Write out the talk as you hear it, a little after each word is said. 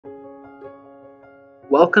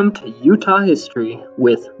Welcome to Utah History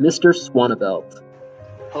with Mr. Swanevelt.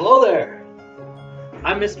 Hello there.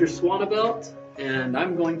 I'm Mr. Swanevelt, and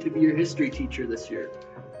I'm going to be your history teacher this year.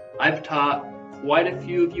 I've taught quite a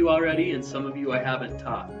few of you already, and some of you I haven't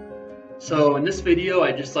taught. So in this video,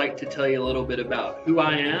 I'd just like to tell you a little bit about who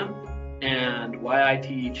I am and why I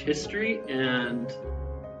teach history, and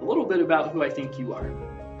a little bit about who I think you are.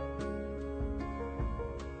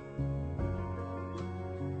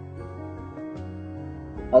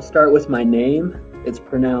 I'll start with my name. It's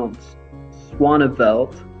pronounced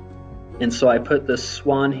Swanevelt, and so I put the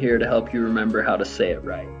swan here to help you remember how to say it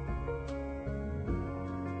right.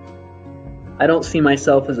 I don't see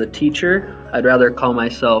myself as a teacher. I'd rather call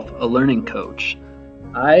myself a learning coach.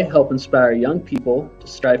 I help inspire young people to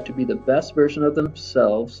strive to be the best version of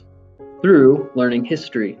themselves through learning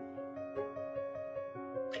history.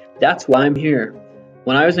 That's why I'm here.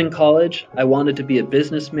 When I was in college, I wanted to be a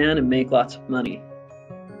businessman and make lots of money.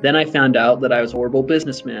 Then I found out that I was a horrible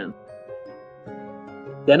businessman.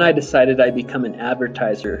 Then I decided I'd become an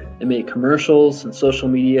advertiser and make commercials and social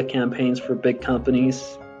media campaigns for big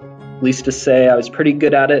companies. Needless to say, I was pretty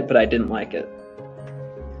good at it, but I didn't like it.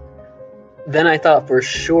 Then I thought for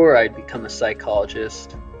sure I'd become a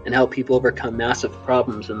psychologist and help people overcome massive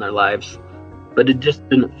problems in their lives, but it just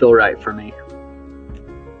didn't feel right for me.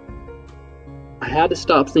 I had to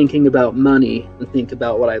stop thinking about money and think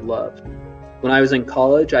about what I loved. When I was in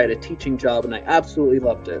college, I had a teaching job and I absolutely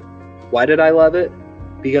loved it. Why did I love it?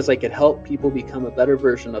 Because I could help people become a better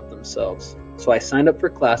version of themselves. So I signed up for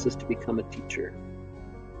classes to become a teacher.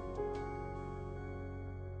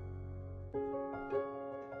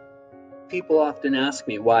 People often ask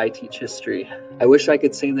me why I teach history. I wish I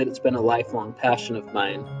could say that it's been a lifelong passion of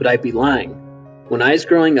mine, but I'd be lying. When I was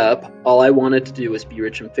growing up, all I wanted to do was be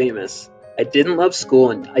rich and famous. I didn't love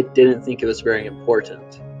school and I didn't think it was very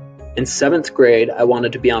important. In 7th grade, I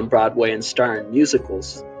wanted to be on Broadway and star in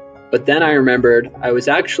musicals. But then I remembered I was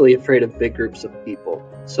actually afraid of big groups of people,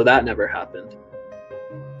 so that never happened.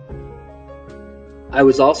 I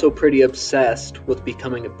was also pretty obsessed with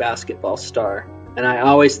becoming a basketball star, and I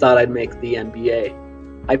always thought I'd make the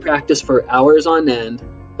NBA. I practiced for hours on end,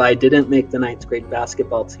 but I didn't make the 9th grade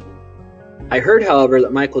basketball team. I heard, however,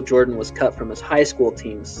 that Michael Jordan was cut from his high school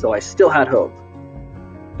team, so I still had hope.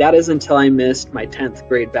 That is until I missed my 10th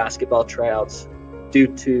grade basketball tryouts due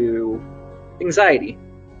to anxiety.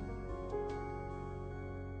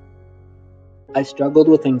 I struggled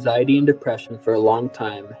with anxiety and depression for a long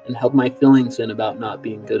time and held my feelings in about not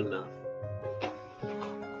being good enough.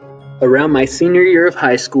 Around my senior year of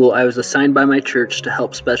high school, I was assigned by my church to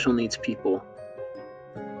help special needs people.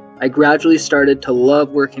 I gradually started to love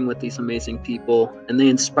working with these amazing people, and they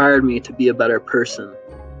inspired me to be a better person.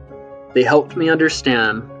 They helped me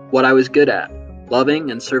understand what I was good at,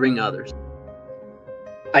 loving and serving others.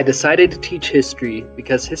 I decided to teach history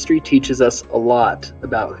because history teaches us a lot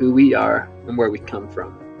about who we are and where we come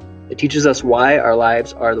from. It teaches us why our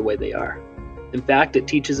lives are the way they are. In fact, it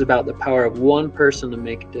teaches about the power of one person to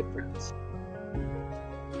make a difference.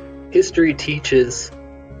 History teaches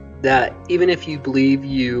that even if you believe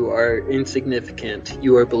you are insignificant,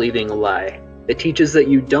 you are believing a lie. It teaches that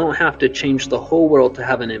you don't have to change the whole world to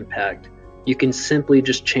have an impact. You can simply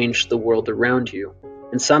just change the world around you,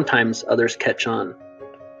 and sometimes others catch on.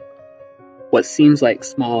 What seems like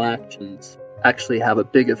small actions actually have a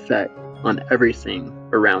big effect on everything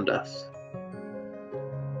around us.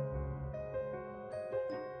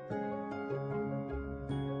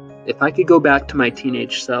 If I could go back to my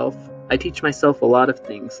teenage self, I teach myself a lot of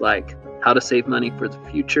things like how to save money for the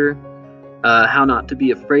future, how not to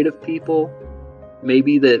be afraid of people,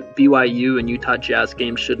 maybe that BYU and Utah Jazz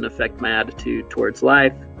games shouldn't affect my attitude towards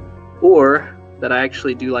life, or that I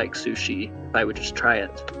actually do like sushi if I would just try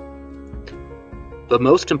it. But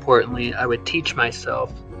most importantly, I would teach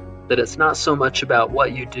myself that it's not so much about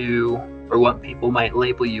what you do or what people might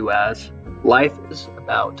label you as. Life is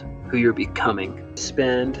about who you're becoming. I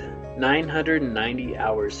spend 990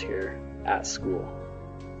 hours here at school.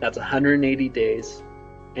 That's 180 days,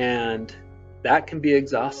 and that can be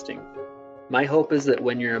exhausting. My hope is that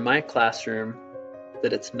when you're in my classroom,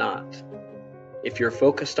 that it's not. If you're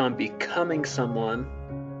focused on becoming someone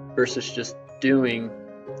versus just doing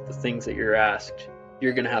the things that you're asked,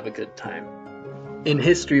 you're going to have a good time. In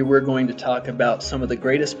history, we're going to talk about some of the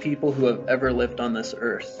greatest people who have ever lived on this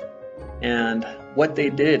earth and what they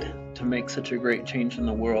did to make such a great change in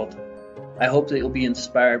the world. I hope that you'll be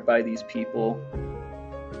inspired by these people.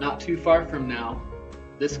 Not too far from now,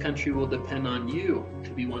 this country will depend on you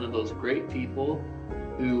to be one of those great people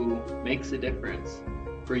who makes a difference,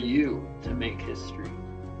 for you to make history.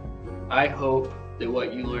 I hope that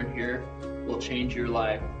what you learn here will change your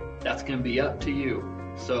life. That's going to be up to you.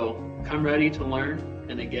 So come ready to learn,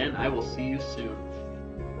 and again, I will see you soon.